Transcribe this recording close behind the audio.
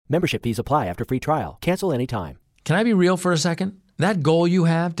Membership fees apply after free trial. Cancel anytime. Can I be real for a second? That goal you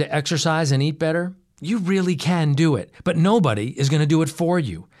have to exercise and eat better, you really can do it, but nobody is going to do it for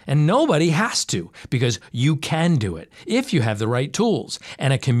you. And nobody has to, because you can do it if you have the right tools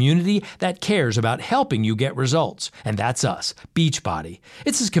and a community that cares about helping you get results. And that's us, Beachbody.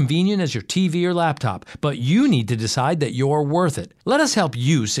 It's as convenient as your TV or laptop, but you need to decide that you're worth it. Let us help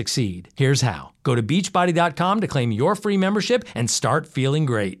you succeed. Here's how. Go to beachbody.com to claim your free membership and start feeling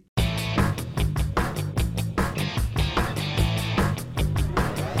great.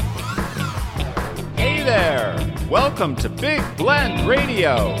 Hey there! Welcome to Big Blend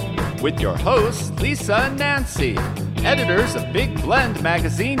Radio with your hosts, Lisa and Nancy, editors of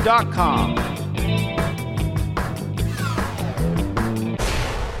BigBlendMagazine.com.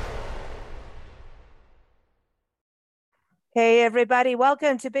 Hey everybody,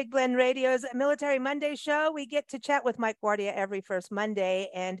 welcome to Big Blend Radio's Military Monday show. We get to chat with Mike Guardia every first Monday,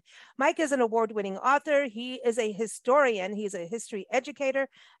 and Mike is an award-winning author. He is a historian. He's a history educator,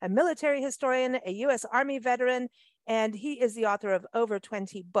 a military historian, a U.S. Army veteran, and he is the author of over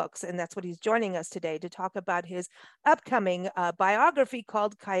 20 books, and that's what he's joining us today to talk about his upcoming biography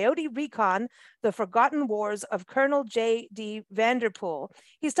called Coyote Recon, The Forgotten Wars of Colonel J.D. Vanderpool.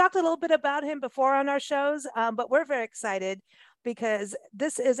 He's talked a little bit about him before on our shows, but we're very excited because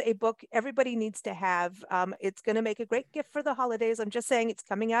this is a book everybody needs to have. It's going to make a great gift for the holidays. I'm just saying it's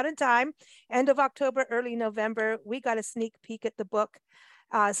coming out in time, end of October, early November. We got a sneak peek at the book.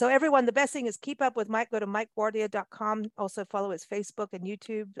 So everyone, the best thing is keep up with Mike. Go to MikeGuardia.com. Also follow his Facebook and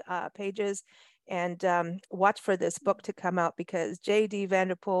YouTube pages, and watch for this book to come out because J.D.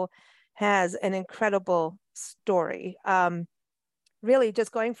 Vanderpool has an incredible story. Really,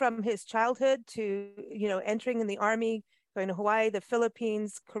 just going from his childhood to entering in the Army, going to Hawaii, the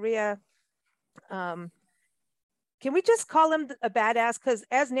Philippines, Korea. Can we just call him a badass? Because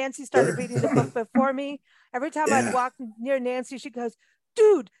as Nancy started reading the book before me, every time I'd walk near Nancy, she goes,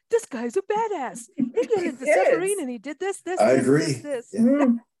 "Dude, this guy's a badass. He did it the submarine and he did this. I agree. This. Yeah.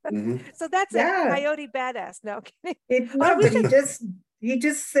 Mm-hmm. So that's a coyote badass. No kidding. He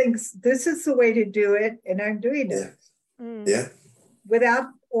just thinks this is the way to do it, and I'm doing it. Yeah. Without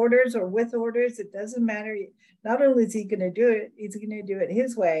orders or with orders, it doesn't matter. Not only is he going to do it, he's going to do it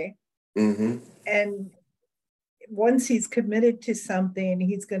his way. Mm-hmm. And once he's committed to something,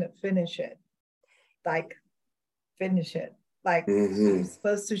 he's going to finish it. Like, you're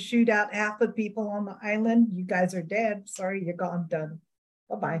supposed to shoot out half the people on the island. You guys are dead. Sorry, you're gone, done.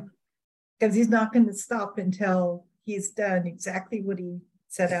 Bye-bye. Because he's not going to stop until he's done exactly what he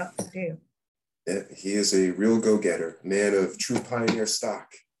set out to do. Yeah, he is a real go-getter, man of true pioneer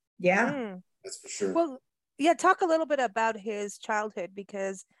stock. Yeah. That's for sure. Well, yeah, talk a little bit about his childhood,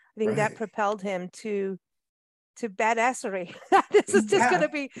 because I think that propelled him to badassery. This is just going to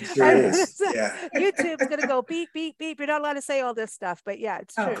be, YouTube's going to go beep, beep, beep. You're not allowed to say all this stuff, but yeah,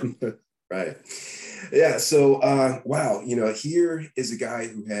 it's true. Right. Yeah. So, wow, here is a guy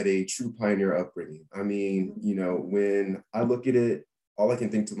who had a true pioneer upbringing. I mean, when I look at it, all I can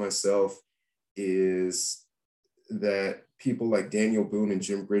think to myself is that people like Daniel Boone and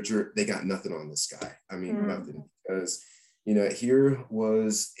Jim Bridger, they got nothing on this guy. I mean, nothing, because, here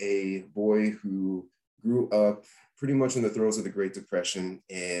was a boy who grew up pretty much in the throes of the Great Depression,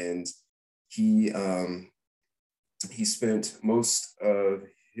 and he spent most of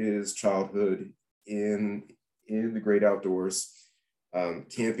his childhood in the great outdoors,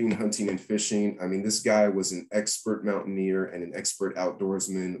 camping, hunting, and fishing. I mean, this guy was an expert mountaineer and an expert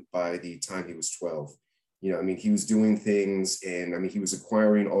outdoorsman by the time he was 12. He was doing things, and he was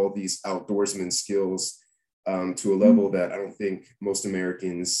acquiring all these outdoorsman skills to a level that I don't think most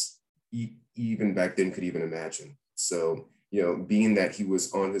Americans even back then could even imagine. So, being that he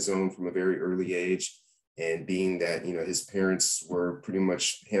was on his own from a very early age, and being that, his parents were pretty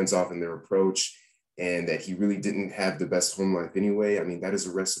much hands-off in their approach, and that he really didn't have the best home life anyway, that is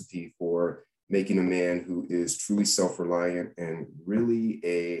a recipe for making a man who is truly self-reliant and really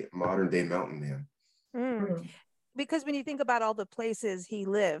a modern-day mountain man. Because when you think about all the places he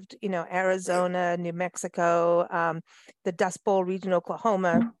lived, Arizona, New Mexico, the Dust Bowl region,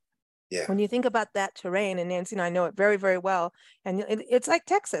 Oklahoma, yeah. When you think about that terrain, and Nancy and I know it very, very well, and it's like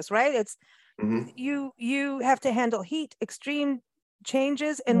Texas, right? It's you have to handle heat, extreme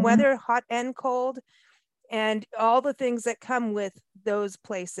changes in weather, hot and cold, and all the things that come with those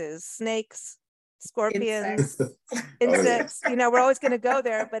places, snakes, scorpions, insects. We're always going to go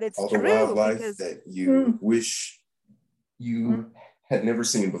there, but it's all true. The wildlife because that you wish you had never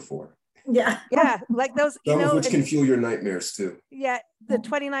seen before. Yeah. Yeah, like those, you Some of know, which and can fuel your nightmares too. yeah, the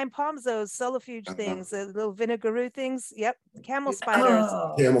 29 palms, those solifuge things, the little vinegaroo things. Yep, camel spiders.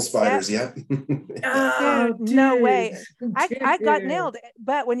 Oh, Camel Yep. spiders, yep. oh, Dude, no dude. way. I got Dude. nailed,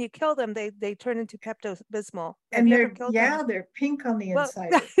 but when you kill them, they turn into Pepto-Bismol. Have And you ever they're, killed yeah, them? they're pink on the Well,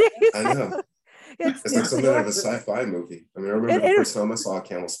 inside. I know. It's like something out of a sci-fi movie. I mean, I remember the first time I saw a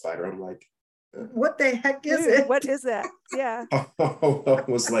camel spider, I'm like, What the heck is dude, it? what is that? Yeah. I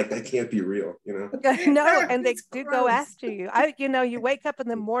was like, that can't be real, you know? No, and they It's do go gross. after you. You wake up in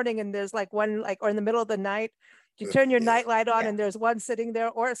the morning and there's like one, like, or in the middle of the night, you turn your night light on Yeah. and there's one sitting there,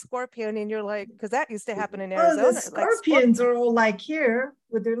 or a scorpion, and you're like, because that used to happen in Oh, Arizona. the scorpions are all like here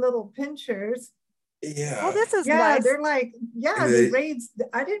with their little pinchers. Yeah. Well, this is Yeah, nice. they're like, yeah, And they they- raise.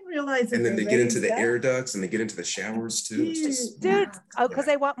 I didn't realize. And then they get into the air duct. ducts and they get into the showers too. It's just, Dude, Yeah. because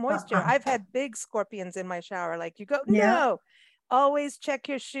they want moisture. I've had big scorpions in my shower. Like, you go, Yeah. no, always check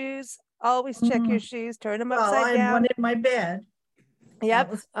your shoes. Always check your shoes. Turn them Well, upside I had down. one in my bed. Yep. That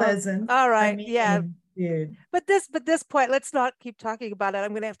was pleasant. All right. I mean, Yeah. dude. But this point, let's not keep talking about it.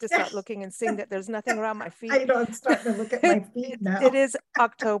 I'm going to have to start looking and seeing that there's nothing around my feet. I know I'm starting to look at my feet now. It is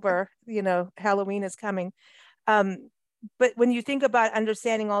October, Halloween is coming. But when you think about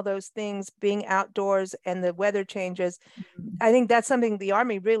understanding all those things, being outdoors and the weather changes, I think that's something the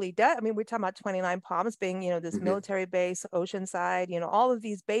Army really does. I mean, we're talking about 29 Palms being, this military base, Oceanside, all of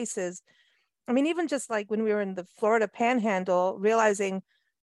these bases. I mean, even just like when we were in the Florida Panhandle, realizing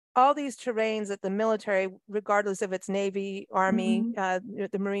all these terrains that the military, regardless of its Navy, Army, the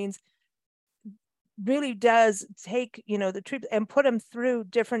Marines, really does take, the troops and put them through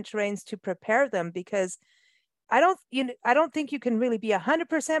different terrains to prepare them, because I don't think you can really be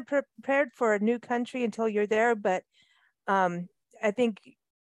 100% prepared for a new country until you're there. But I think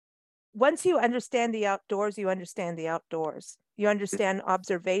once you understand the outdoors, you understand the outdoors. You understand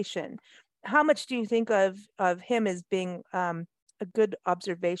observation. How much do you think of him as being a good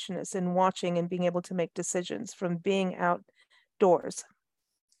observationist and watching and being able to make decisions from being outdoors?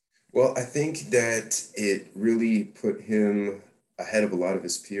 Well, I think that it really put him ahead of a lot of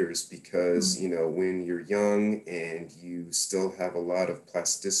his peers because, when you're young and you still have a lot of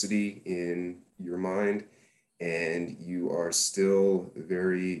plasticity in your mind and you are still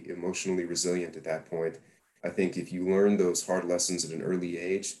very emotionally resilient at that point, I think if you learn those hard lessons at an early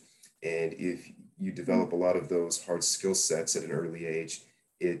age, and if you develop a lot of those hard skill sets at an early age,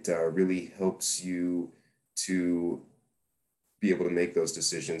 it really helps you to be able to make those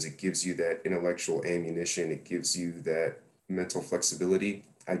decisions. It gives you that intellectual ammunition. It gives you that mental flexibility,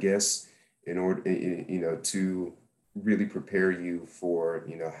 I guess, in order, to really prepare you for,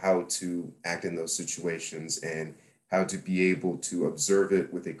 how to act in those situations and how to be able to observe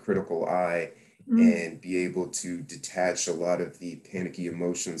it with a critical eye and be able to detach a lot of the panicky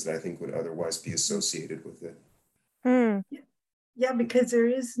emotions that I think would otherwise be associated with it. Yeah, because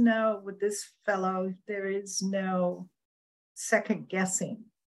with this fellow, there is no second guessing.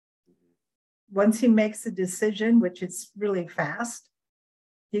 Once he makes a decision, which is really fast,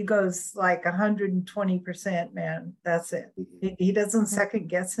 he goes like 120%, man. That's it. He doesn't second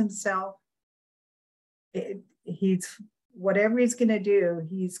guess himself. He's whatever he's going to do,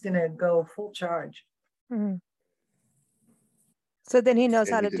 he's going to go full charge. So then he knows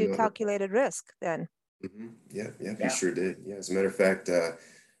how to do calculated risk then. Yeah, he sure did. Yeah, as a matter of fact,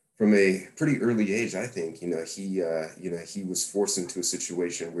 from a pretty early age, I think, he was forced into a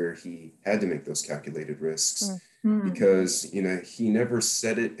situation where he had to make those calculated risks because, he never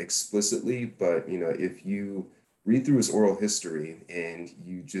said it explicitly, but, if you read through his oral history and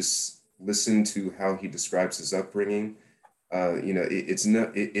you just listen to how he describes his upbringing, it's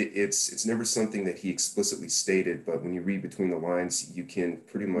never something that he explicitly stated, but when you read between the lines, you can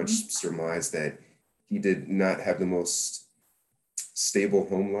pretty much surmise that he did not have the most stable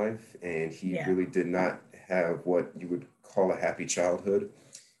home life, and he really did not have what you would call a happy childhood.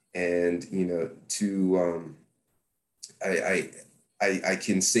 And I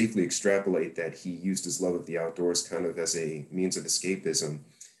can safely extrapolate that he used his love of the outdoors kind of as a means of escapism.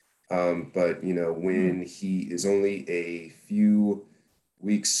 But when he is only a few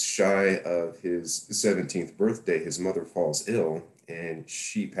weeks shy of his 17th birthday, his mother falls ill and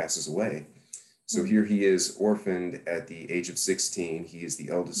she passes away. So here he is, orphaned at the age of 16. He is the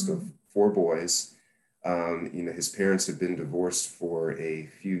eldest of 4 boys. His parents had been divorced for a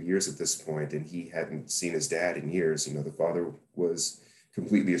few years at this point, and he hadn't seen his dad in years. The father was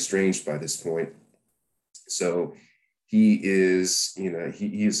completely estranged by this point. So he is, he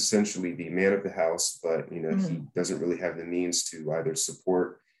is essentially the man of the house, but, he doesn't really have the means to either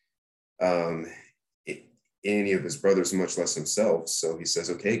support any of his brothers, much less himself. So he says,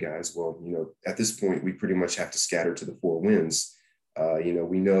 okay, guys, well, at this point, we pretty much have to scatter to the four winds.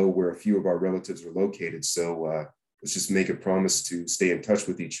 We know where a few of our relatives are located. So let's just make a promise to stay in touch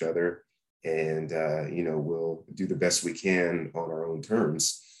with each other. And, we'll do the best we can on our own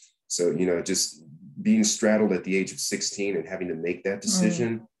terms. So, just being straddled at the age of 16 and having to make that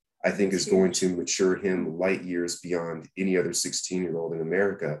decision, I think is going to mature him light years beyond any other 16-year-old in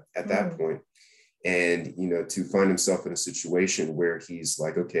America at that point. And, to find himself in a situation where he's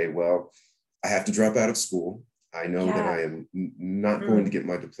like, okay, well, I have to drop out of school. I know that I am not going to get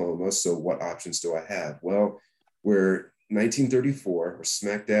my diploma. So what options do I have? Well, we're 1934, we're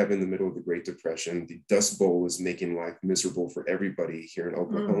smack dab in the middle of the Great Depression. The Dust Bowl is making life miserable for everybody here in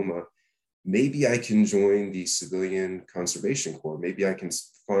Oklahoma. Maybe I can join the Civilian Conservation Corps. Maybe I can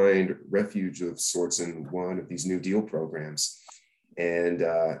find refuge of sorts in one of these New Deal programs. And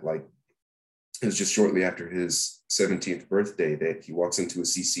it was just shortly after his 17th birthday that he walks into a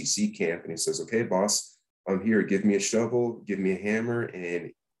CCC camp and he says, okay, boss, I'm here. Give me a shovel, give me a hammer,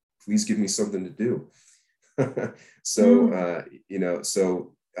 and please give me something to do. So,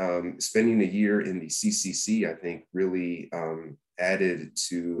 spending a year in the CCC, I think, really added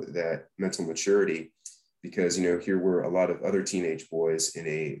to that mental maturity, because, here were a lot of other teenage boys in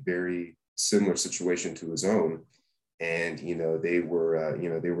a very similar situation to his own. And, they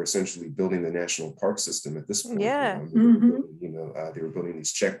were essentially building the national park system at this point. Yeah. They were building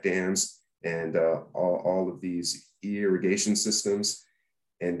these check dams and all of these irrigation systems.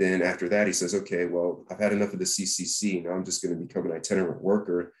 And then after that, he says, okay, well, I've had enough of the CCC. Now I'm just going to become an itinerant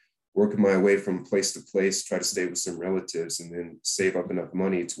worker, working my way from place to place, try to stay with some relatives, and then save up enough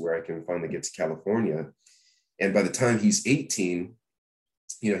money to where I can finally get to California. And by the time he's 18,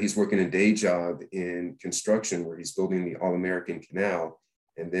 he's working a day job in construction where he's building the All-American Canal.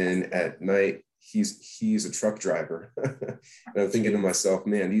 And then at night, he's a truck driver. And I'm thinking to myself,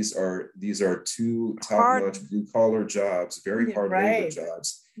 man, these are two top-notch blue-collar jobs, very hard labor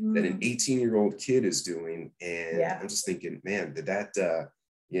jobs that an 18-year-old kid is doing. And I'm just thinking, man, that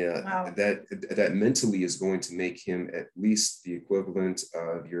mentally is going to make him at least the equivalent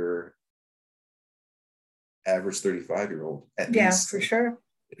of your average 35-year-old. Yeah, for sure.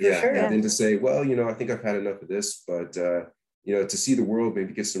 And then to say, well, I think I've had enough of this, but to see the world,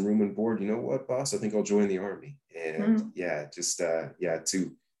 maybe get some room and board. You know what, boss? I think I'll join the Army. And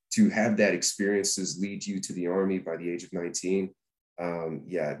to have that experiences lead you to the Army by the age of 19.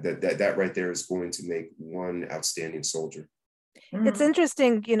 That right there is going to make one outstanding soldier. It's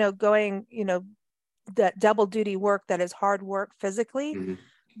interesting, going, that double duty work that is hard work physically.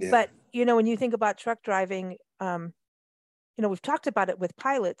 But, when you think about truck driving, we've talked about it with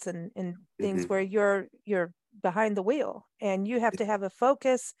pilots and things where you're behind the wheel and you have to have a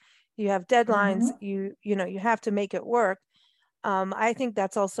focus, you have deadlines, you have to make it work. I think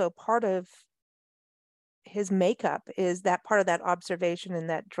that's also part of his makeup, is that part of that observation and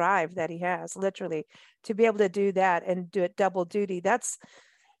that drive that he has, literally, to be able to do that and do it double duty. That's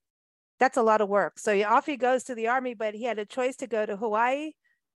a lot of work. So off he goes to the Army, but he had a choice to go to Hawaii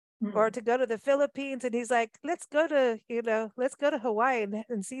or to go to the Philippines. And he's like, let's go to Hawaii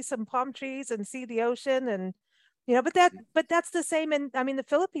and see some palm trees and see the ocean. And, but that's the same. The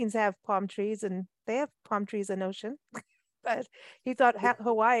Philippines have palm trees and they have palm trees and ocean, but he thought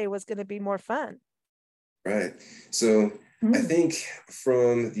Hawaii was going to be more fun. Right. So I think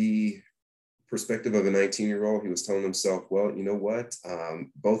from the perspective of a 19-year-old, he was telling himself, well, you know what?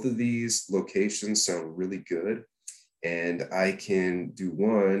 Both of these locations sound really good. And I can do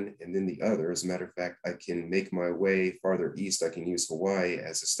one and then the other. As a matter of fact, I can make my way farther east. I can use Hawaii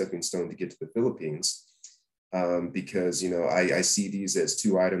as a stepping stone to get to the Philippines, because, I see these as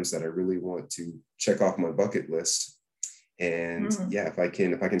two items that I really want to check off my bucket list. And if I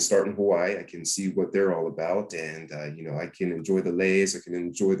can start in Hawaii, I can see what they're all about. And, I can enjoy the leis, I can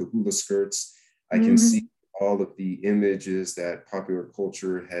enjoy the hula skirts. I can see all of the images that popular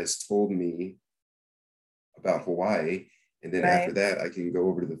culture has told me about Hawaii. And then after that, I can go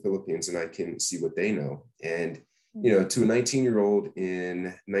over to the Philippines and I can see what they know. And, to a 19-year-old in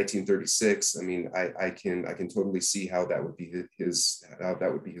 1936, I can totally see how that would be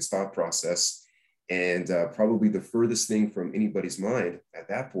his thought process. And probably the furthest thing from anybody's mind at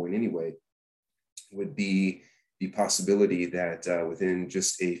that point anyway would be the possibility that within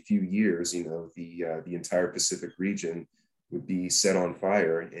just a few years, the entire Pacific region would be set on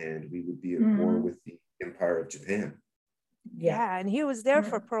fire and we would be at war with the Empire of Japan. Yeah, and he was there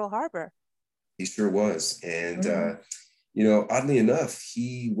for Pearl Harbor. He sure was. And, oddly enough,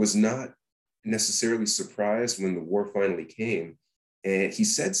 he was not necessarily surprised when the war finally came. And he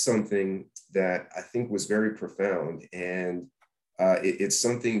said something that I think was very profound. And it's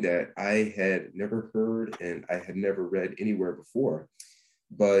something that I had never heard and I had never read anywhere before.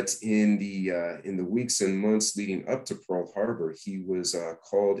 But in the weeks and months leading up to Pearl Harbor, he was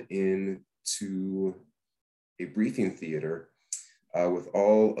called in to a briefing theater with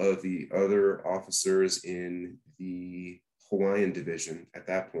all of the other officers in the Hawaiian Division at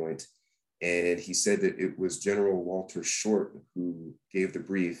that point. And he said that it was General Walter Short who gave the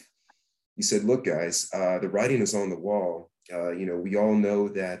brief. He said, "Look, guys, the writing is on the wall. We all know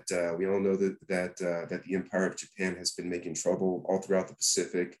that that the Empire of Japan has been making trouble all throughout the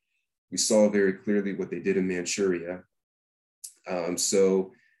Pacific. We saw very clearly what they did in Manchuria.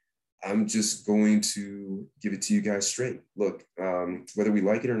 So I'm just going to give it to you guys straight. Look, whether we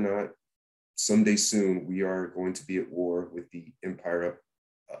like it or not, someday soon we are going to be at war with the Empire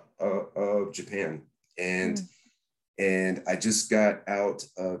of Japan." And I just got out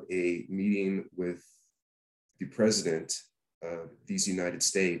of a meeting with the president of these United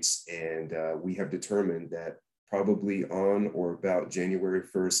States, and we have determined that probably on or about January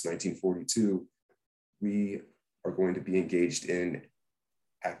 1st, 1942, we are going to be engaged in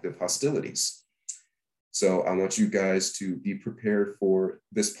active hostilities. So I want you guys to be prepared for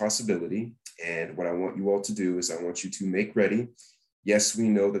this possibility. And what I want you all to do is I want you to make ready. Yes, we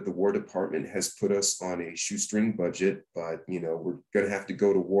know that the War Department has put us on a shoestring budget, but we're going to have to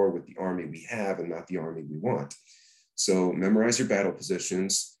go to war with the army we have and not the army we want. So memorize your battle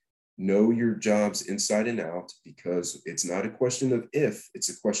positions, know your jobs inside and out, because it's not a question of if, it's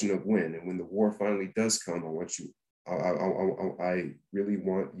a question of when. And when the war finally does come, I really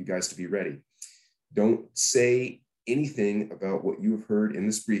want you guys to be ready. Don't say anything about what you've heard in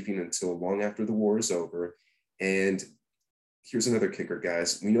this briefing until long after the war is over. And here's another kicker,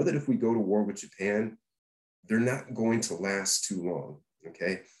 guys. We know that if we go to war with Japan, they're not going to last too long,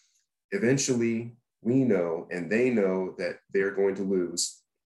 okay? Eventually, we know and they know that they're going to lose.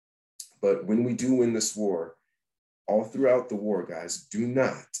 But when we do win this war, all throughout the war, guys, do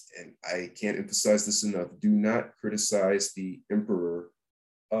not, and I can't emphasize this enough, do not criticize the Emperor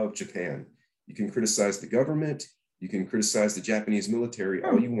of Japan. You can criticize the government, you can criticize the Japanese military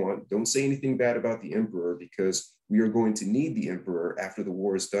all you want. Don't say anything bad about the Emperor, because we are going to need the Emperor after the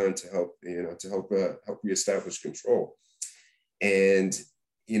war is done to help, help reestablish control. And,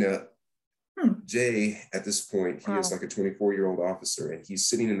 Jay, at this point, he is like a 24-year-old officer, and he's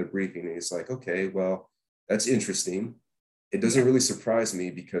sitting in the briefing and he's like, okay, well, that's interesting. It doesn't really surprise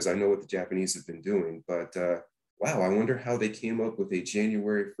me because I know what the Japanese have been doing, but wow, I wonder how they came up with a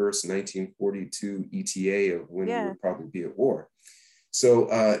January 1st, 1942 ETA of when we would probably be at war.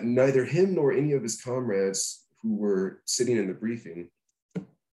 So neither him nor any of his comrades who were sitting in the briefing,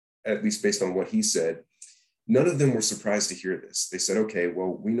 at least based on what he said, none of them were surprised to hear this. They said, okay,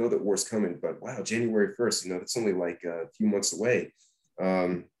 well, we know that war's coming, but wow, January 1st, that's only like a few months away.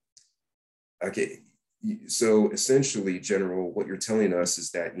 Okay, so essentially, General, what you're telling us is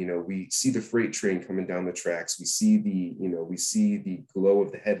that, we see the freight train coming down the tracks. We see the glow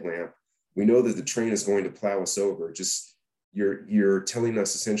of the headlamp. We know that the train is going to plow us over. Just you're telling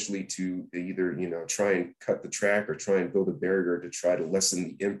us essentially to either, try and cut the track or try and build a barrier to try to lessen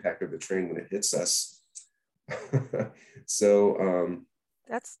the impact of the train when it hits us. So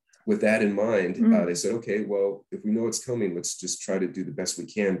that's with that in mind, they said, okay, well, if we know it's coming, let's just try to do the best we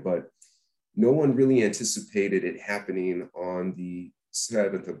can. But no one really anticipated it happening on the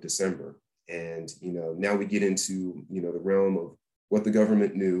 7th of December. And, now we get into, the realm of what the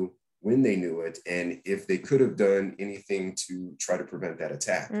government knew, when they knew it, and if they could have done anything to try to prevent that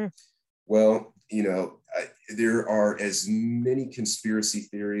attack. Well, there are as many conspiracy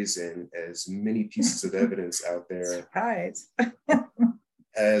theories and as many pieces of evidence out there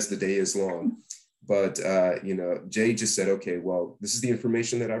as the day is long. But, Jay just said, okay, well, this is the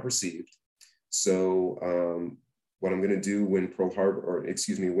information that I've received. So what I'm going to do when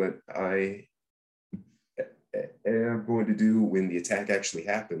when I am going to do when the attack actually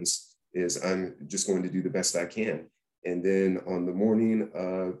happens is I'm just going to do the best I can. And then on the morning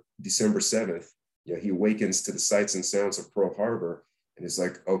of December 7th, he awakens to the sights and sounds of Pearl Harbor and is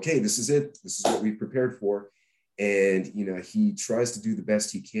like, okay, this is it. This is what we prepared for. And, he tries to do the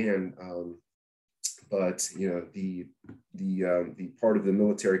best he can. But, the part of the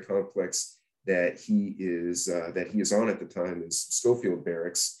military complex that he is on at the time is Schofield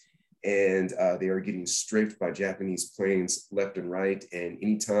Barracks. And they are getting strafed by Japanese planes left and right. And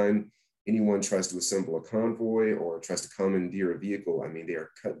anytime anyone tries to assemble a convoy or tries to commandeer a vehicle, they are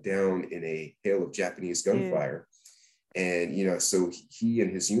cut down in a hail of Japanese gunfire. And, so he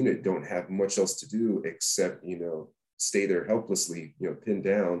and his unit don't have much else to do except, stay there helplessly, pinned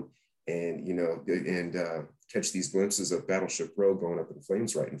down, and catch these glimpses of Battleship Row going up in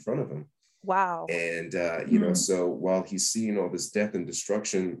flames right in front of him. Wow. And so while he's seeing all this death and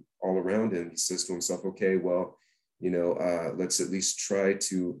destruction all around him, he says to himself, okay, well, let's at least try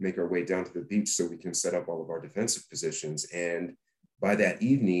to make our way down to the beach so we can set up all of our defensive positions. And by that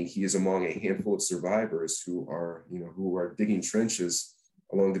evening, he is among a handful of survivors who are digging trenches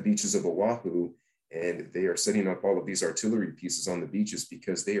along the beaches of Oahu. And they are setting up all of these artillery pieces on the beaches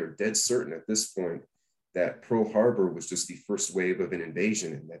because they are dead certain at this point that Pearl Harbor was just the first wave of an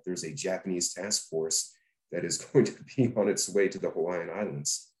invasion, and that there's a Japanese task force that is going to be on its way to the Hawaiian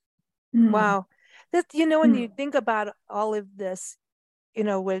Islands. Wow. When you think about all of this,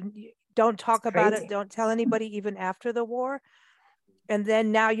 when you don't talk about it, don't tell anybody even after the war. And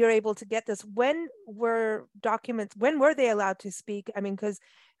then now you're able to get this. When were they allowed to speak? Because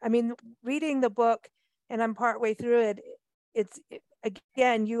reading the book, and I'm partway through it,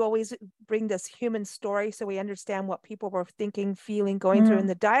 again, you always bring this human story so we understand what people were thinking, feeling, going through in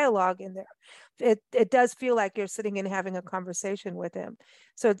the dialogue in there. It does feel like you're sitting and having a conversation with him.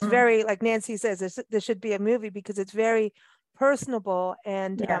 So it's very, like Nancy says, this should be a movie because it's very personable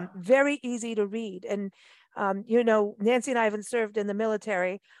and very easy to read. And, Nancy and I haven't served in the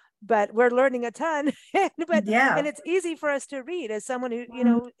military, but we're learning a ton. And it's easy for us to read as someone who,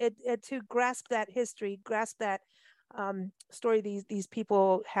 to grasp that history, grasp that story these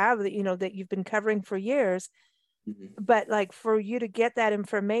people have that you've been covering for years. But like for you to get that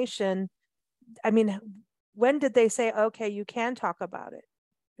information, when did they say, okay, you can talk about it,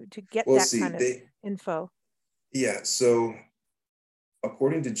 to get kind of info? Yeah, so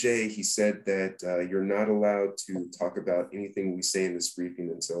according to Jay, he said that you're not allowed to talk about anything we say in this briefing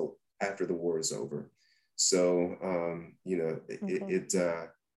until after the war is over. So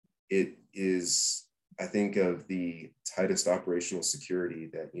it is, I think, of the tightest operational security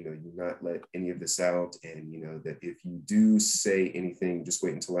that, you not let any of this out. And, that if you do say anything, just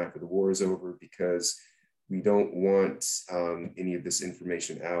wait until after the war is over, because we don't want any of this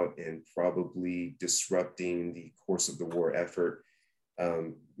information out and probably disrupting the course of the war effort.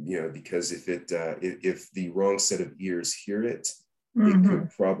 Because if the wrong set of ears hear it, it could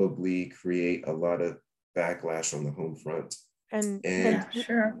probably create a lot of backlash on the home front. And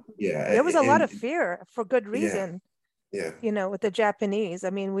sure. Yeah. There was a lot of fear for good reason. Yeah. With the Japanese.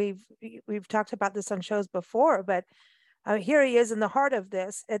 We've talked about this on shows before, but here he is in the heart of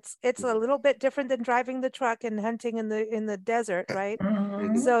this. It's a little bit different than driving the truck and hunting in the desert, right?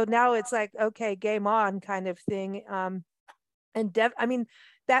 So now it's like, okay, game on kind of thing.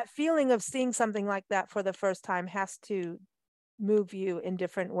 That feeling of seeing something like that for the first time has to move you in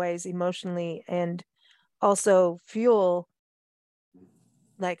different ways emotionally, and also fuel,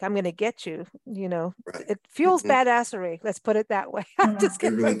 like, I'm going to get you, Right. It fuels badassery. Let's put it that way. I'm just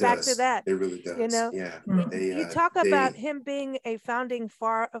going to go back to that. It really does. Yeah. You talk about him being a founding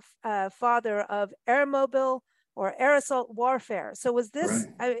father of airmobile or air assault warfare. So was this,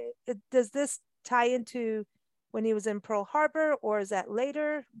 does this tie into when he was in Pearl Harbor, or is that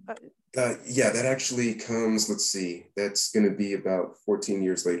later? That actually comes, let's see, that's going to be about 14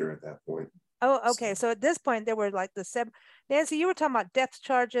 years later at that point. Oh, okay. So at this point, there were like Nancy, you were talking about depth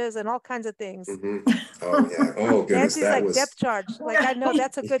charges and all kinds of things. Oh, yeah. Oh, goodness. Nancy's like, depth charge. Like, I know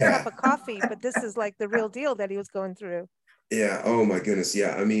that's a good cup of coffee, but this is like the real deal that he was going through. Yeah. Oh, my goodness.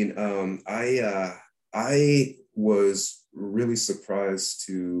 Yeah. I was really surprised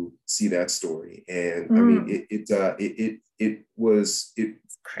to see that story. And it was,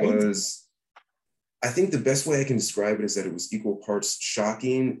 I think the best way I can describe it is that it was equal parts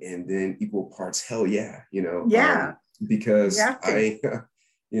shocking and then equal parts hell yeah, because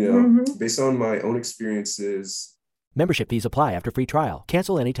based on my own experiences. Membership fees apply after free trial.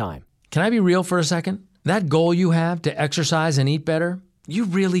 Cancel anytime. Can I be real for a second? That goal you have to exercise and eat better, you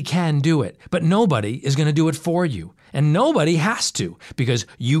really can do it, but nobody is going to do it for you. And nobody has to, because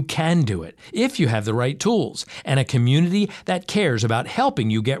you can do it if you have the right tools and a community that cares about helping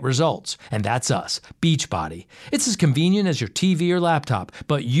you get results. And that's us, Beachbody. It's as convenient as your TV or laptop,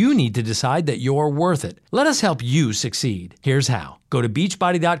 but you need to decide that you're worth it. Let us help you succeed. Here's how. Go to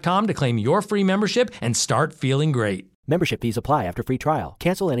beachbody.com to claim your free membership and start feeling great. Membership fees apply after free trial.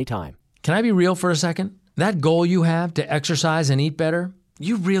 Cancel anytime. Can I be real for a second? That goal you have to exercise and eat better,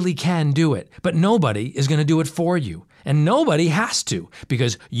 you really can do it, but nobody is going to do it for you. And nobody has to,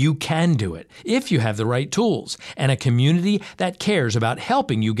 because you can do it if you have the right tools and a community that cares about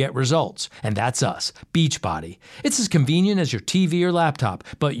helping you get results. And that's us, Beachbody. It's as convenient as your TV or laptop,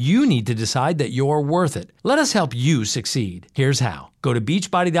 but you need to decide that you're worth it. Let us help you succeed. Here's how. Go to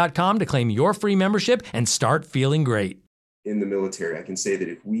beachbody.com to claim your free membership and start feeling great. In the military, I can say that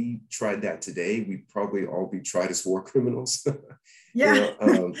if we tried that today, we'd probably all be tried as war criminals. Yeah.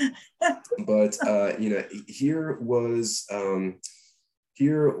 But here was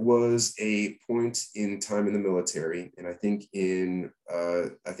a point in time in the military, and I think in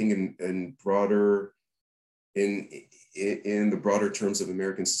the broader terms of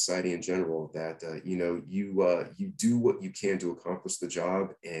American society in general, that you do what you can to accomplish the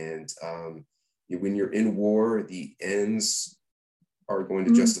job, and when you're in war, the ends are going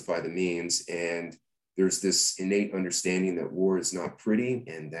to justify the means, and there's this innate understanding that war is not pretty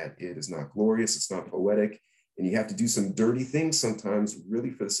and that it is not glorious, it's not poetic, and you have to do some dirty things sometimes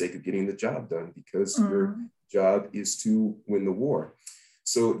really for the sake of getting the job done, because your job is to win the war.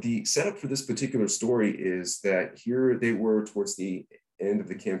 So the setup for this particular story is that here they were towards the end of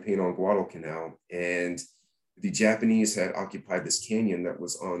the campaign on Guadalcanal, and the Japanese had occupied this canyon that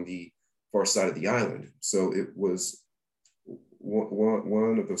was on the far side of the island. So it was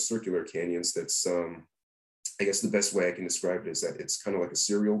one of those circular canyons that's, I guess the best way I can describe it is that it's kind of like a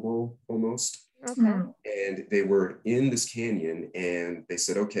cereal bowl almost. Okay. And they were in this canyon, and they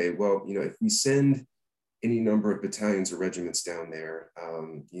said, okay, well, if we send any number of battalions or regiments down there,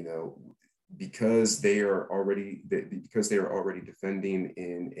 because they are already defending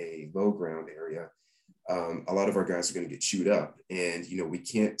in a low ground area, a lot of our guys are going to get chewed up, and we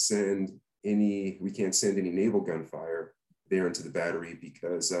can't send any naval gunfire there into the battery,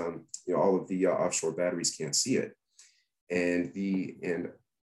 because all of the offshore batteries can't see it, and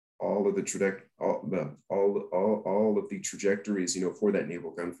all of the trajectories for that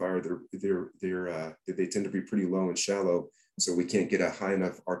naval gunfire, they tend to be pretty low and shallow, so we can't get a high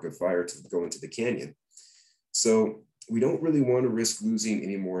enough arc of fire to go into the canyon. So we don't really want to risk losing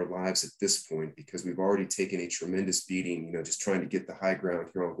any more lives at this point, because we've already taken a tremendous beating, just trying to get the high ground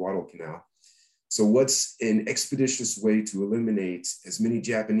here on Guadalcanal. So what's an expeditious way to eliminate as many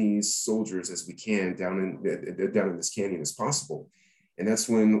Japanese soldiers as we can down in this canyon as possible? And that's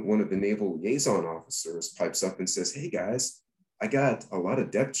when one of the naval liaison officers pipes up and says, hey guys, I got a lot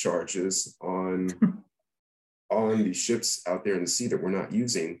of depth charges on the ships out there in the sea that we're not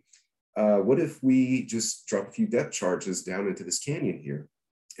using. What if we just drop a few depth charges down into this canyon here?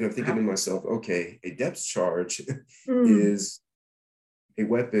 And I'm thinking to myself, okay, a depth charge is a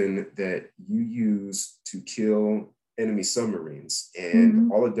weapon that you use to kill enemy submarines.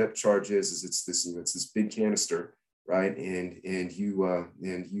 And all a depth charge is it's this big canister, right? And you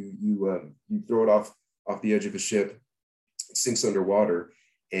throw it off the edge of a ship, it sinks underwater,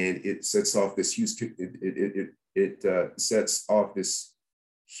 and it sets off this huge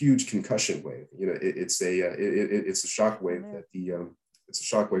huge concussion wave. It's a shock wave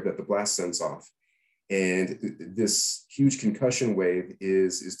that the blast sends off. And this huge concussion wave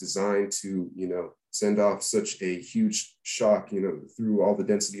is designed to, send off such a huge shock, through all the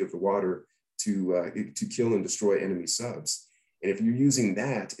density of the water to kill and destroy enemy subs. And if you're using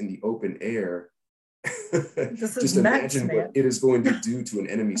that in the open air, just imagine what it is going to do to an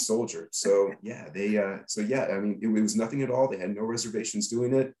enemy soldier. So it was nothing at all. They had no reservations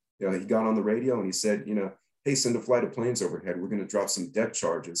doing it. He got on the radio and he said, hey, send a flight of planes overhead. We're going to drop some depth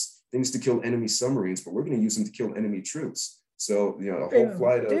charges, things to kill enemy submarines, but we're going to use them to kill enemy troops. So, a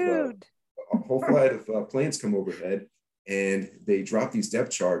whole flight of planes come overhead, and they drop these depth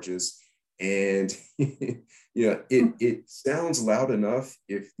charges. And, it sounds loud enough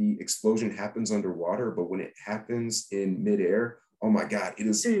if the explosion happens underwater, but when it happens in midair, oh my God, it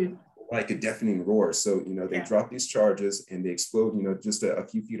is like a deafening roar. So, they drop these charges and they explode, just a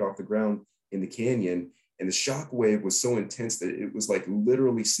few feet off the ground in the canyon. And the shock wave was so intense that it was like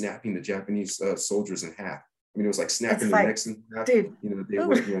literally snapping the Japanese soldiers in half. I mean, it was like snapping their necks in half. Dude. They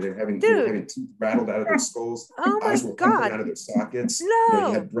were having teeth rattled out of their skulls. Oh my eyes were God. out of their sockets. No.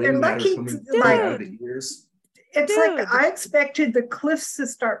 You had brain matter coming out of the ears. It's like I expected the cliffs to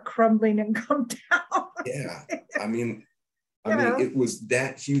start crumbling and come down. Yeah, I mean, it was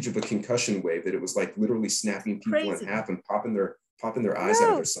that huge of a concussion wave that it was like literally snapping people in half and popping their eyes out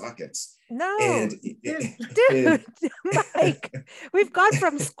of their sockets. No, and dude, Mike, we've gone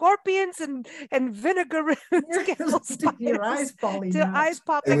from scorpions and vinegar to your eyes falling to out. eyes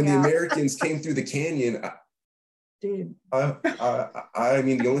popping out. And when the Americans came through the canyon, dude, I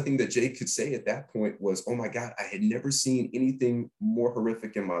mean, the only thing that Jake could say at that point was, "Oh my God, I had never seen anything more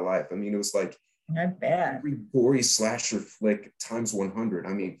horrific in my life." I mean, it was like I bet. Every gory slasher flick times 100.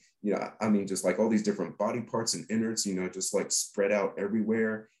 I mean, just like all these different body parts and innards, just like spread out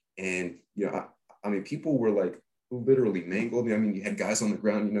everywhere. And, I mean, people were like literally mangled. I mean, you had guys on the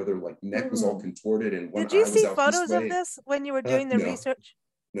ground, their like neck was all contorted and one Did you eye was see out photos this way. of this when you were doing the No. research?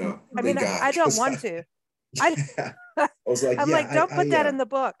 No, I mean, thank God, I don't 'cause want to. yeah. I was like, I'm yeah, like, don't put that in the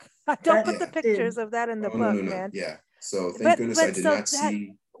book. Don't put the Yeah. pictures of that in the oh, book, no. man. Yeah. So thank But goodness I but did so not that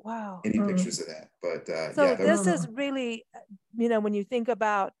see wow. any pictures of that. But So yeah, that was, this is really, when you think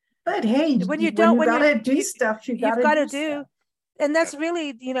about But hey, when you gotta do stuff, you've gotta got to do do, stuff. and that's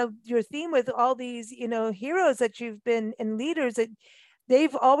really, your theme with all these, heroes that you've been and leaders that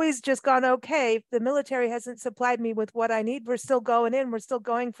they've always just gone, okay, the military hasn't supplied me with what I need. We're still going in, we're still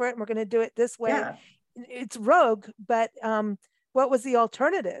going for it. And we're going to do it this way. Yeah. It's rogue, but what was the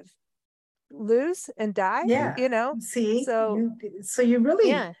alternative? Lose and die? Yeah. See, so you really,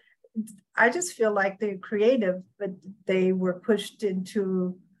 yeah. I just feel like they're creative, but they were pushed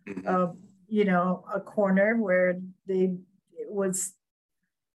into, a corner where it was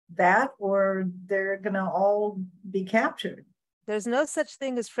that, or they're going to all be captured. There's no such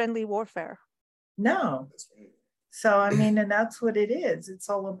thing as friendly warfare. No. that's right. So, I mean, and that's what it is. It's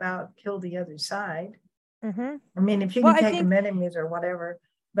all about kill the other side. Mm-hmm. I mean, if you can take them enemies or whatever.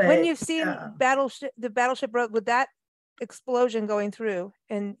 But when you've seen the battleship road with that explosion going through,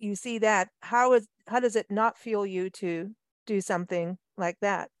 and you see that, how does it not fuel you to do something like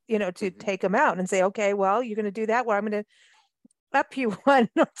that? To take them out and say, okay, well, you're going to do that. Well, I'm going to up you 1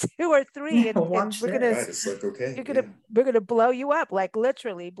 or 2 or 3, and we're going to. Right, it's like, okay, we're going to blow you up, like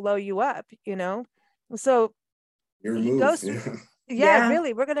literally blow you up. So you're he moved. goes through,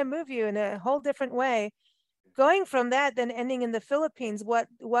 really, we're going to move you in a whole different way. Going from that, then ending in the Philippines, what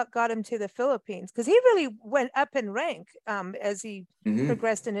got him to the Philippines? Because he really went up in rank as he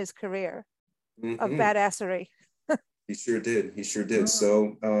progressed in his career of badassery. He sure did.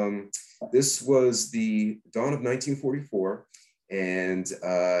 So this was the dawn of 1944, and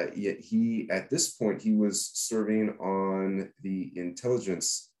he at this point he was serving on the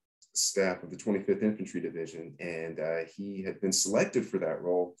intelligence staff of the 25th Infantry Division, and he had been selected for that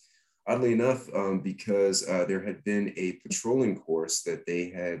role. Oddly enough, because there had been a patrolling course that they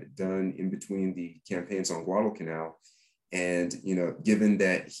had done in between the campaigns on Guadalcanal. And, given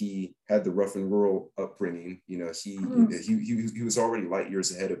that he had the rough and rural upbringing, he was already light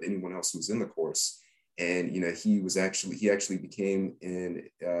years ahead of anyone else who was in the course. And, he actually became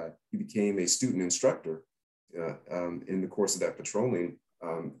a student instructor in the course of that patrolling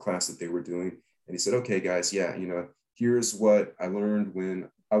class that they were doing. And he said, okay, guys, here's what I learned when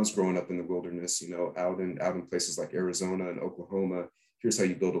I was growing up in the wilderness, out in places like Arizona and Oklahoma. Here's how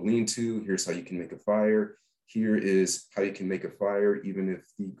you build a lean-to. Here's how you can make a fire. Here is how you can make a fire even if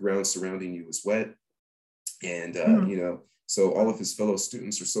the ground surrounding you is wet. And, so all of his fellow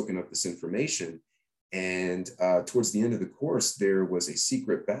students are soaking up this information. And towards the end of the course, there was a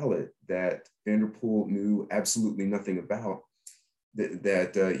secret ballot that Vanderpool knew absolutely nothing about. This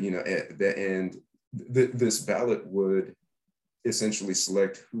ballot would essentially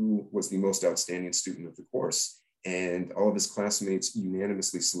select who was the most outstanding student of the course. And all of his classmates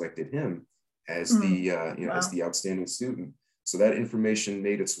unanimously selected him as the outstanding student. So that information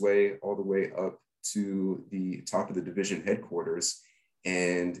made its way all the way up to the top of the division headquarters,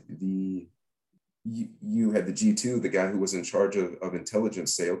 and you had the G2, the guy who was in charge of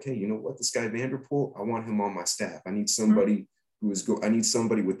intelligence, say, okay, you know what, this guy Vanderpool, I want him on my staff. I need somebody I need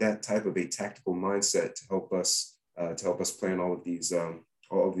somebody with that type of a tactical mindset to help us plan all of these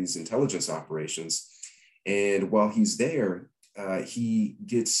intelligence operations. And while he's there, he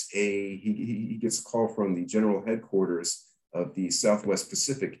gets a call from the general headquarters of the Southwest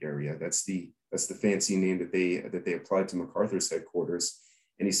Pacific area. That's the fancy name that they applied to MacArthur's headquarters.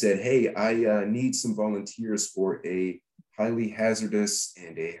 And he said, hey, I need some volunteers for a highly hazardous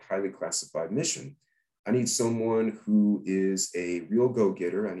and a highly classified mission. I need someone who is a real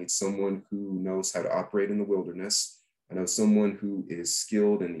go-getter. I need someone who knows how to operate in the wilderness. I know someone who is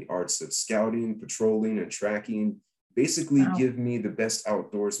skilled in the arts of scouting, patrolling, and tracking. Basically, give me the best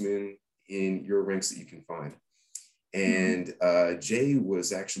outdoorsman in your ranks that you can find. And Jay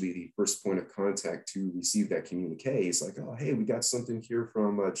was actually the first point of contact to receive that communique. He's like, oh, hey, we got something here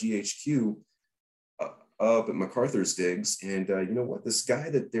from GHQ up at MacArthur's digs. And you know what, this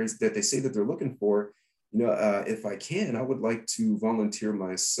guy that they say that they're looking for, if I can, I would like to volunteer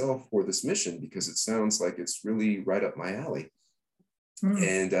myself for this mission because it sounds like it's really right up my alley.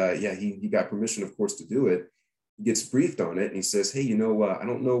 And he got permission, of course, to do it. He gets briefed on it and he says, hey, I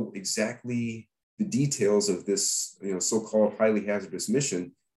don't know exactly the details of this, so-called highly hazardous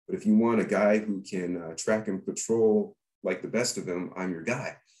mission, But if you want a guy who can track and patrol like the best of them, I'm your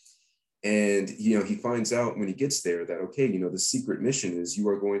guy. And, he finds out when he gets there that, okay, the secret mission is you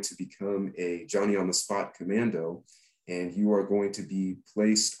are going to become a Johnny on the spot commando, and you are going to be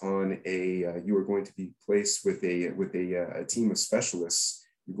placed with a team of specialists.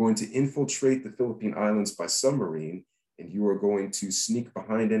 You're going to infiltrate the Philippine Islands by submarine, and you are going to sneak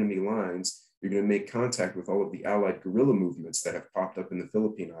behind enemy lines. You're going to make contact with all of the allied guerrilla movements that have popped up in the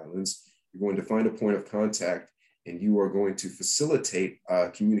Philippine Islands. You're going to find a point of contact, and you are going to facilitate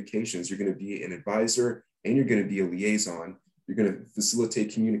communications. You're going to be an advisor, and you're going to be a liaison. You're going to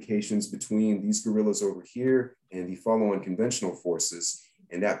facilitate communications between these guerrillas over here and the follow-on conventional forces.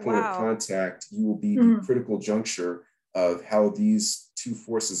 And that point of contact, you will be the critical juncture of how these two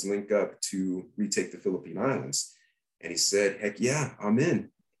forces link up to retake the Philippine Islands. And he said, heck yeah, I'm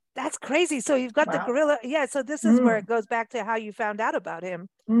in. That's crazy. So you've got the guerrilla. Yeah. So this is where it goes back to how you found out about him,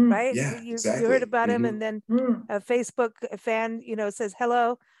 right? Yeah, exactly. You heard about him, and then a Facebook fan, says,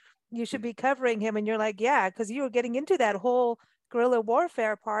 hello, you should be covering him. And you're like, yeah, because you were getting into that whole guerrilla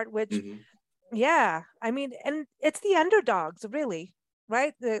warfare part, which, yeah, I mean, and it's the underdogs, really,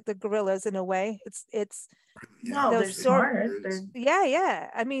 right? The guerrillas, in a way. It's no, they're smart. Yeah.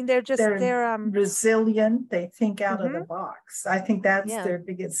 I mean, they're resilient. They think out of the box. I think that's their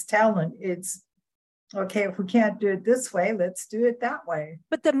biggest talent. It's okay, if we can't do it this way, let's do it that way.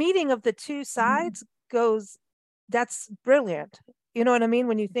 But the meeting of the two sides that's brilliant. You know what I mean?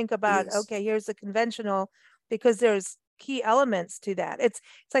 When you think about, okay, here's the conventional, because there's key elements to that. It's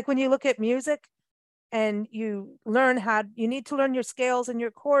like when you look at music and you need to learn your scales and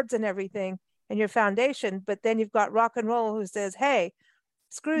your chords and everything and your foundation, but then you've got rock and roll who says, hey,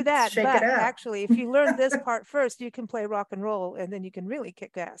 screw that. Shake but it up. Actually, if you learn this part first, you can play rock and roll, and then you can really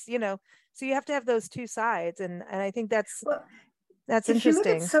kick ass, So you have to have those two sides. And I think that's interesting. If you look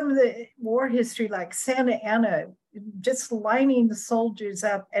at some of the war history, like Santa Anna, just lining the soldiers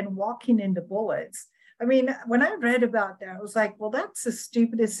up and walking into bullets. I mean, when I read about that, I was like, well, that's the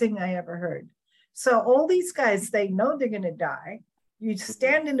stupidest thing I ever heard. So all these guys, they know they're going to die. You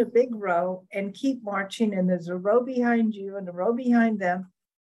stand in a big row and keep marching, and there's a row behind you and a row behind them.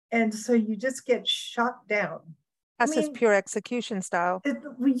 And so you just get shot down. That's just pure execution style.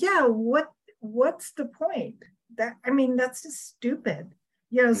 What's the point? That's just stupid.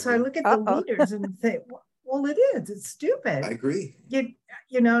 So I look at the leaders and say, well, it is. It's stupid. I agree. You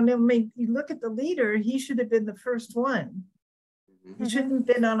look at the leader, he should have been the first one. He shouldn't have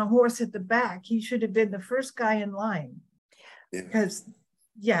been on a horse at the back. He should have been the first guy in line. Because,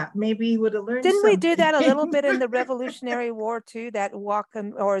 maybe he would have learned Didn't we do that a little bit in the Revolutionary War too? That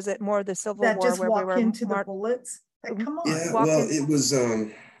or is it more the Civil War? Just walk into the bullets? Come on. Yeah, it was,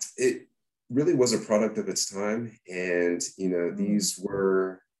 it really was a product of its time. And,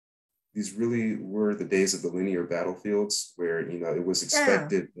 these really were the days of the linear battlefields where, it was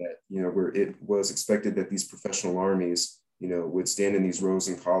expected that these professional armies, would stand in these rows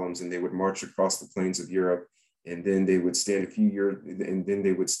and columns, and they would march across the plains of Europe, and then they would stand a few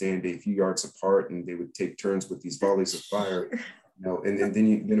yards apart, and they would take turns with these volleys of fire, and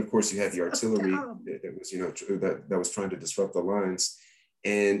then of course you had the artillery that was, that was trying to disrupt the lines.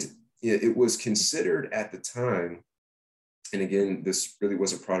 And it was considered at the time, and again, this really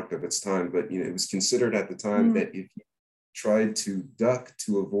was a product of its time, but it was considered at the time that if you tried to duck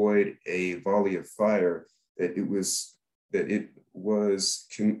to avoid a volley of fire, that it was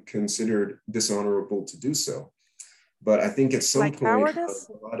considered dishonorable to do so. But I think at some point,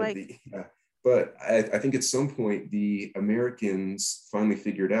 I think at some point the Americans finally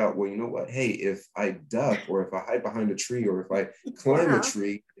figured out, well, you know what? Hey, if I duck, or if I hide behind a tree, or if I climb a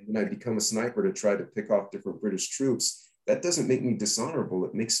tree and then I become a sniper to try to pick off different British troops, that doesn't make me dishonorable.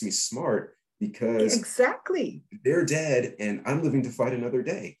 It makes me smart, because they're dead and I'm living to fight another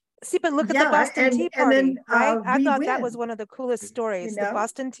day. See, but look at the Boston Tea Party, right? I thought that was one of the coolest stories. The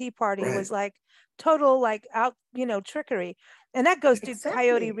Boston Tea Party was like total, trickery. And that goes to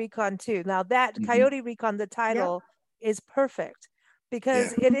Coyote Recon too. Now that Coyote Recon, the title is perfect,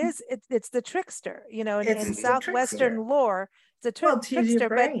 because it's the trickster, in Southwestern lore, it's a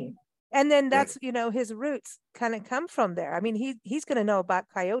trickster. And then that's, his roots kind of come from there. I mean, he's going to know about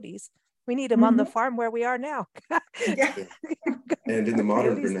coyotes. We need him on the farm where we are now. And in the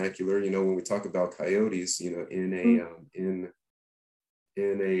modern vernacular, when we talk about coyotes, in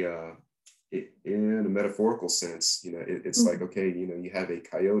a metaphorical sense, it's like, okay, you have a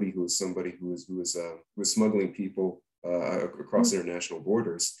coyote who is somebody who is smuggling people across international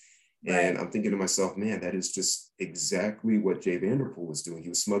borders. And I'm thinking to myself, man, that is just exactly what Jay Vanderpool was doing. He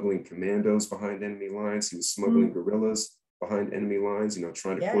was smuggling commandos behind enemy lines. He was smuggling guerrillas behind enemy lines,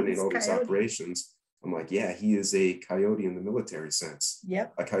 trying to Yeah, coordinate he's all these coyote. operations. I'm like, yeah, he is a coyote in the military sense.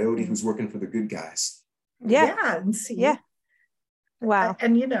 Yep. A coyote who's working for the good guys. Yeah. And see. Yeah. Wow.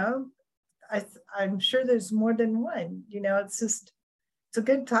 And I'm sure there's more than one. It's a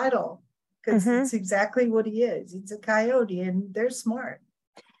good title because it's exactly what he is. He's a coyote, and they're smart.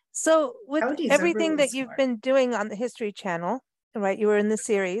 So with Coyotes are everything really that you've smart. been doing on the History Channel, right? You were in the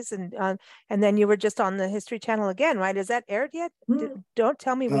series, and then you were just on the History Channel again, right? Is that aired yet? Don't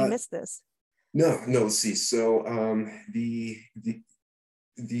tell me we missed this. No. Let's see. So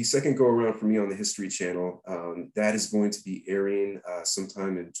the second go around for me on the History Channel, that is going to be airing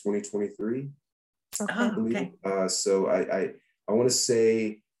sometime in 2023. Okay. So I want to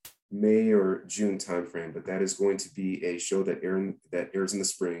say May or June timeframe, but that is going to be a show that airs in the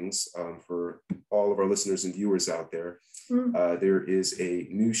springs for all of our listeners and viewers out there. There is a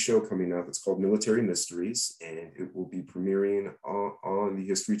new show coming out that's called Military Mysteries, and it will be premiering on the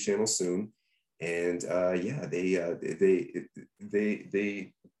History Channel soon. And they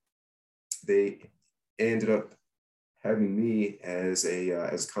ended up having me as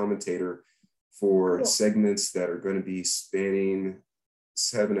a commentator for segments that are going to be spanning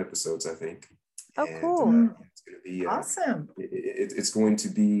 7 episodes, I think. Oh, and, cool! It's going to be awesome. It's going to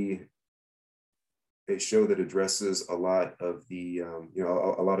be a show that addresses a lot of the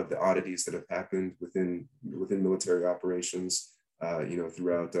a lot of the oddities that have happened within military operations,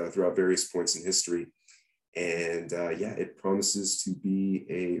 throughout various points in history. And it promises to be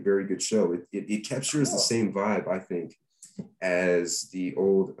a very good show. It captures the same vibe, I think, as the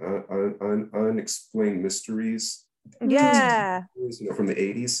old unexplained mysteries. Yeah. From the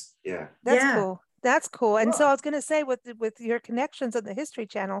 80s. Yeah. That's cool. That's cool. And so I was going to say, with your connections on the History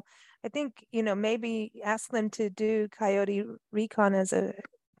Channel, I think, maybe ask them to do Coyote Recon as a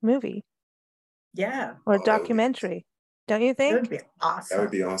movie. Yeah. Or a documentary. Don't you think? That would be awesome. That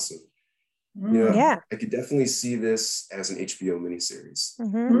would be awesome. Yeah. I could definitely see this as an HBO miniseries.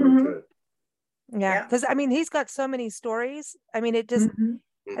 Yeah. Because, he's got so many stories. It just,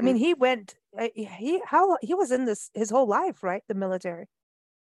 he went, he was in this his whole life, right? The military,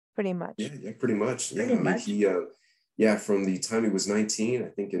 pretty much. Yeah, pretty much. Yeah, pretty much. He, from the time he was 19, I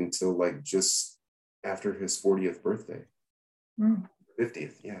think, until like just after his 40th birthday.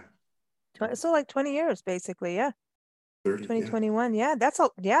 50th, yeah. So like 20 years, basically, yeah. 30, 2021, yeah. It's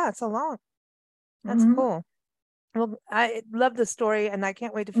a long. That's cool. Well, I love the story, and I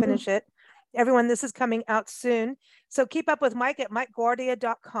can't wait to finish it. Everyone, this is coming out soon. So keep up with Mike at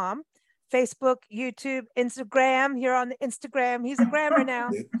MikeGuardia.com. Facebook, YouTube, Instagram. Here on the Instagram. He's a grammer now.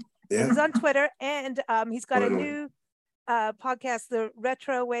 And he's on Twitter, and he's got a new podcast, the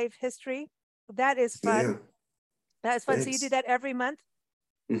Retro Wave History. That is fun. Yeah. That is fun. Thanks. So you do that every month?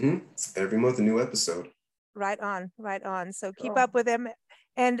 Every month, a new episode. Right on. So keep up with him,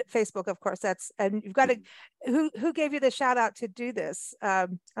 and Facebook, of course. And you've got to. Who gave you the shout out to do this? Got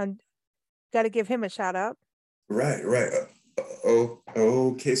to give him a shout out. Right.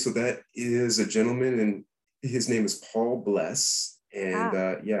 Okay. So that is a gentleman, and his name is Paul Bless,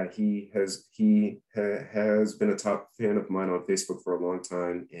 and he has been a top fan of mine on Facebook for a long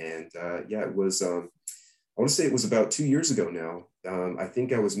time, and it was. I want to say it was about 2 years ago now. I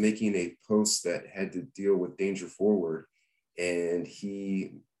think I was making a post that had to deal with Danger Forward, and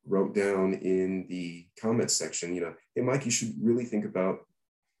he wrote down in the comment section, hey Mike, you should really think about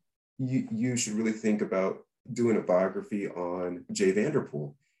doing a biography on Jay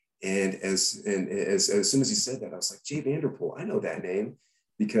Vanderpool. And as soon as he said that, I was like, Jay Vanderpool, I know that name,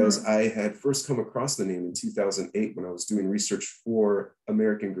 because I had first come across the name in 2008 when I was doing research for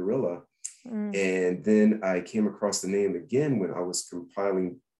American Guerrilla. And then I came across the name again when I was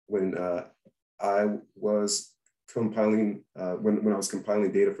compiling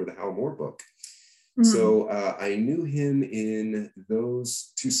data for the Hal Moore book. So I knew him in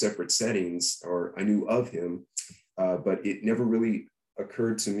those two separate settings, or I knew of him, but it never really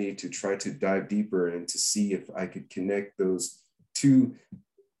occurred to me to try to dive deeper and to see if I could connect those two,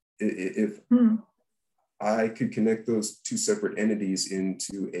 I could connect those two separate entities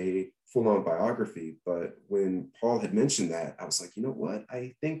into a full-on biography. But when Paul had mentioned that, I was like, you know what?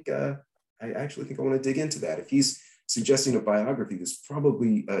 I actually think I want to dig into that. If he's suggesting a biography, there's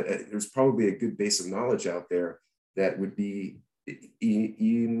probably a good base of knowledge out there that would be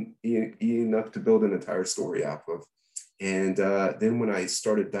enough to build an entire story off of. And then when I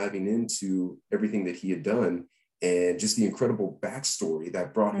started diving into everything that he had done and just the incredible backstory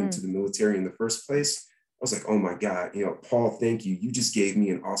that brought him to the military in the first place, I was like, oh my God, Paul, thank you. You just gave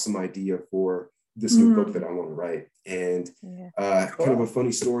me an awesome idea for this new book that I want to write. And kind of a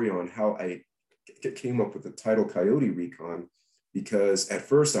funny story on how I came up with the title Coyote Recon because at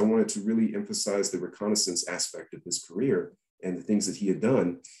first I wanted to really emphasize the reconnaissance aspect of his career and the things that he had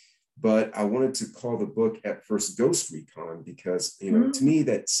done. But I wanted to call the book at first Ghost Recon because, to me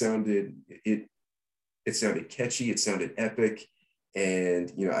that sounded, it sounded catchy, it sounded epic.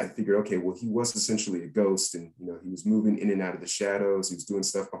 And, I figured, okay, well, he was essentially a ghost and, he was moving in and out of the shadows. He was doing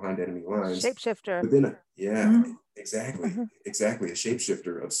stuff behind enemy lines. Shapeshifter. But then, exactly, a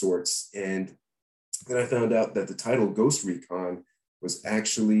shapeshifter of sorts. And then I found out that the title Ghost Recon was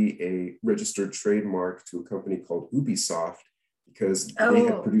actually a registered trademark to a company called Ubisoft because they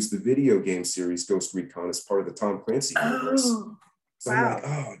had produced the video game series Ghost Recon as part of the Tom Clancy universe. So I'm like,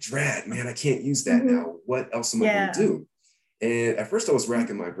 oh, drat, man, I can't use that now. What else am I going to do? And at first I was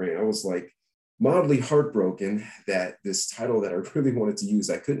racking my brain. I was like mildly heartbroken that this title that I really wanted to use,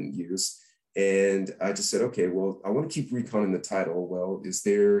 I couldn't use. And I just said, okay, well, I want to keep Recon in the title. Well, is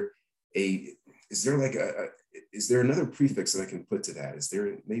there another prefix that I can put to that? Is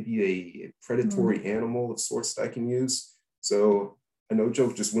there maybe a predatory animal of sorts that I can use? So I no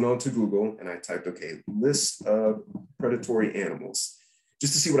joke, just went on to Google and I typed, okay, list of predatory animals,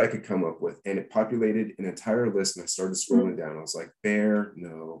 just to see what I could come up with. And it populated an entire list and I started scrolling down. I was like, bear,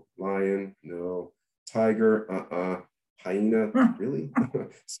 no. Lion, no. Tiger, hyena, really?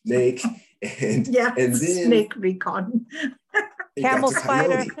 Snake, and then snake recon. Camel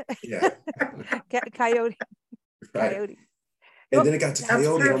spider. Coyote. Right. Coyote. And then it got to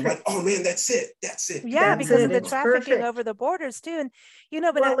coyote. And I'm like, oh man, that's it. Yeah, because of the trafficking over the borders too. And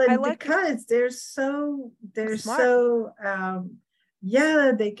but I like because they're so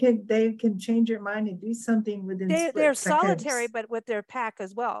they can change your mind and do something within they're solitary, but with their pack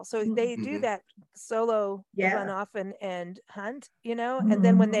as well. So they do that solo run off and hunt, and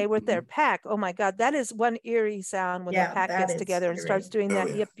then when they with their pack, oh my God, that is one eerie sound when the pack gets together and starts doing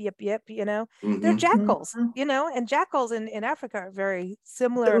that yip, yip, yip, They're jackals, and jackals in Africa are very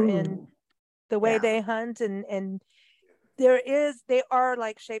similar in the way they hunt and they are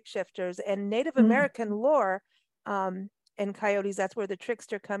like shapeshifters and Native American lore, and coyotes, that's where the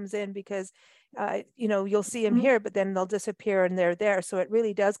trickster comes in because you'll see them here, but then they'll disappear and they're there. So it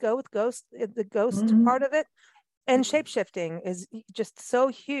really does go with the ghost part of it. And shapeshifting is just so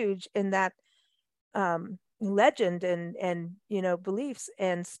huge in that legend and beliefs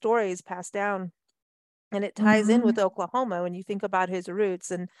and stories passed down. And it ties in with Oklahoma when you think about his roots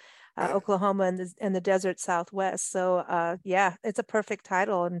and Oklahoma and the desert Southwest. So it's a perfect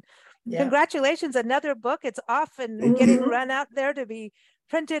title. And congratulations, another book. It's off and getting run out there to be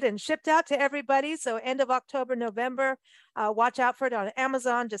printed and shipped out to everybody. So end of October, November. Watch out for it on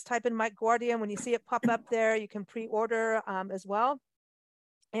Amazon. Just type in Mike Guardia. When you see it pop up there, you can pre-order as well.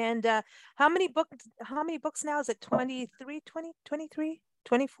 And how many books now? Is it 23, 20, 23,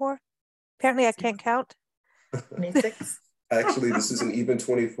 24? Apparently I can't count. 26. Actually, this is an even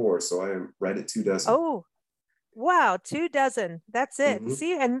 24, so I am right at 24. Oh, wow, 24. That's it.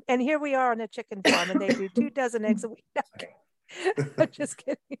 See, and here we are on a chicken farm, and they do 24 eggs a week. I'm just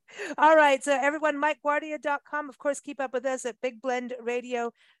kidding. All right, so everyone, MikeGuardia.com. Of course, keep up with us at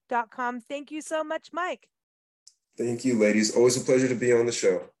BigBlendRadio.com. Thank you so much, Mike. Thank you, ladies. Always a pleasure to be on the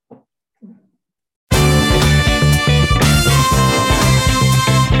show.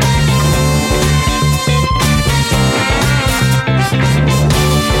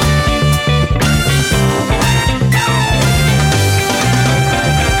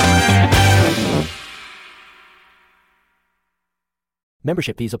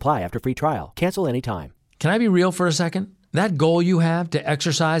 Membership fees apply after free trial. Cancel anytime. Can I be real for a second? That goal you have to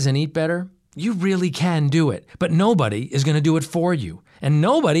exercise and eat better, you really can do it, but nobody is going to do it for you. And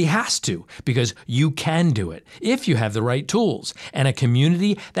nobody has to, because you can do it if you have the right tools and a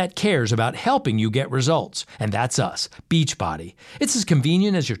community that cares about helping you get results. And that's us, Beachbody. It's as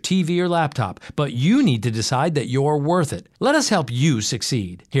convenient as your TV or laptop, but you need to decide that you're worth it. Let us help you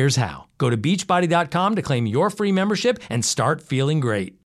succeed. Here's how. Go to beachbody.com to claim your free membership and start feeling great.